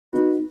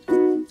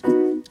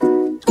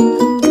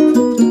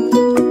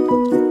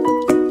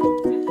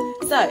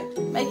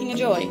making a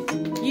joy,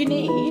 you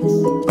need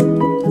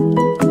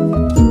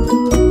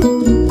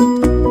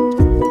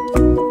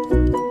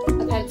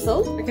a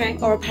pencil, okay,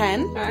 or a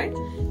pen. all right.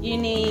 You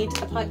need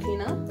a pipe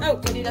cleaner. Oh,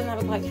 who doesn't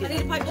have a pipe cleaner? I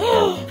need a pipe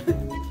cleaner.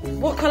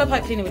 What colour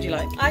pipe cleaner would you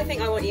like? I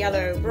think I want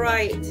yellow,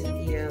 bright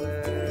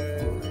yellow.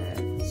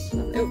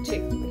 Oh, 2.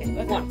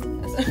 Okay, 1.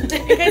 In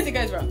case it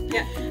goes wrong.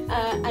 Yeah.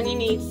 And you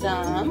need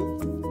some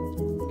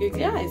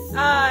googly eyes.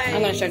 I'm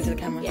going to show them to the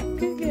camera. Yeah.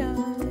 Googly eyes.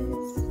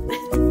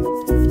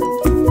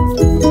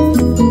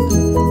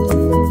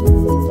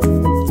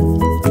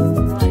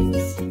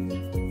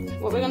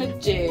 Right. What we're going to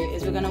do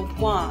is we're going to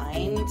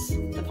wind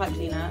the pipe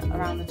cleaner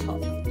around the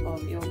top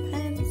of your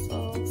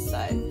pencil. So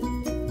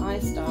I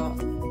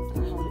start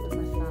and I hold it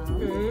with my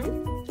thumb.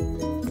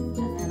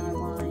 And then I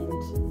wind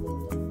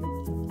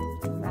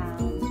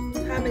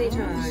round. How many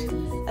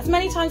times? As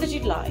many times as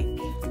you'd like.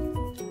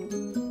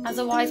 As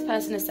a wise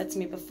person has said to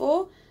me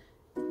before,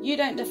 you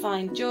don't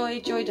define joy,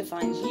 joy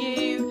defines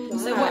you. Wow.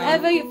 So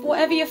whatever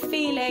you're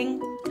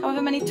feeling,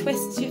 however many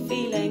twists you're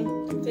feeling.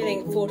 I'm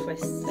feeling 4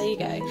 twists. There you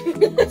go.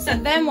 So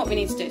then what we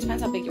need to do, it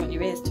depends how big you want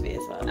your ears to be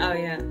as well. Oh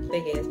yeah,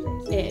 big ears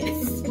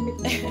please.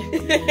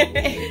 Is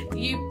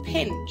you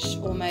pinch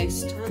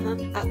almost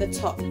at the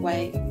top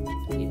where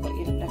you've got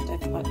your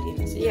leftover pipe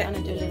cleaner. So you're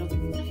going to do a little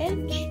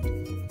pinch.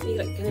 You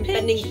like kind of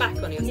bending back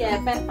on yourself? Yeah,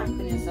 bend back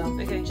on yourself.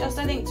 Okay. Just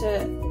I think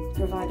to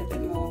provide a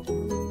bit more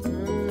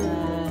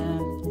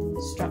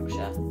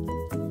structure.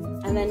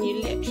 And then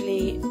you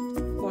literally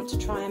want to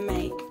try and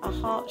make a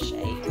heart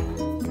shape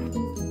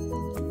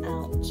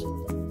out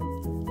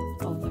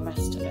of the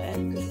rest of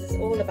it. This is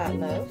all about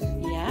love.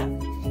 Yeah.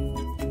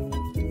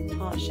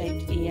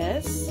 Heart-shaped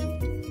ears.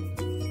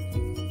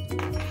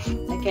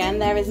 Again,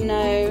 there is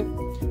no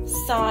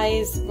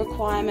size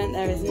requirement.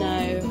 There is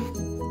no,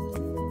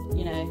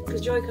 you know. Because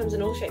joy comes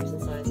in all shapes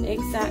and sizes.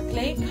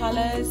 Exactly.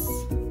 Colours,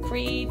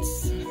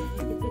 creeds. I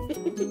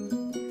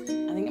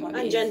think it might be.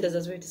 And genders,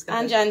 as we've discussed.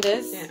 And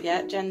genders.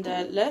 Yeah.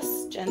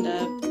 Genderless.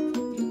 Gender.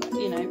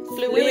 You know,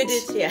 fluid.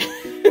 Yeah.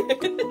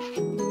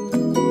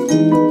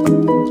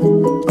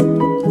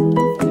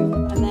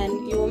 And then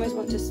you almost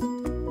want to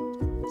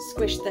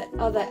squish the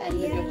other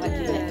end of your pipe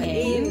cleaner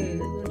in.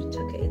 You want to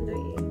tuck it in,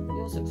 don't you?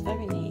 Yours looks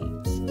very neat.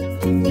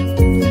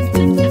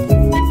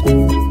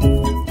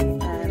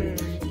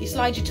 You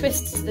slide your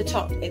twists to the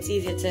top. It's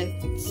easier to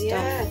stuff.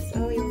 Yes.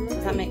 Oh, you're right.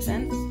 Does that make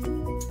sense?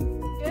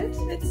 Good.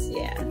 It's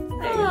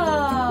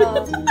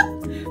Oh.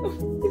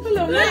 You've got a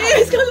little mouth.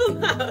 It's got a little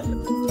mouth.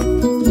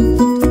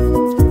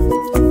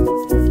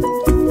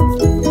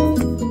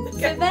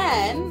 So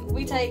then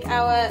we take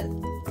our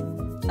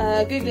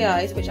googly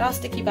eyes, which are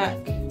sticky back.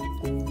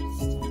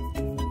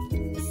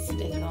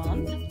 Stick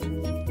on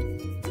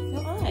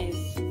your eyes.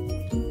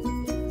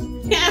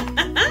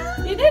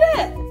 You did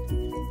it!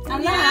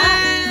 And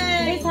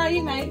that is how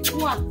you make a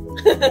joy!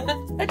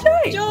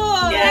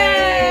 Joy!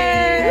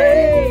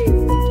 Yay!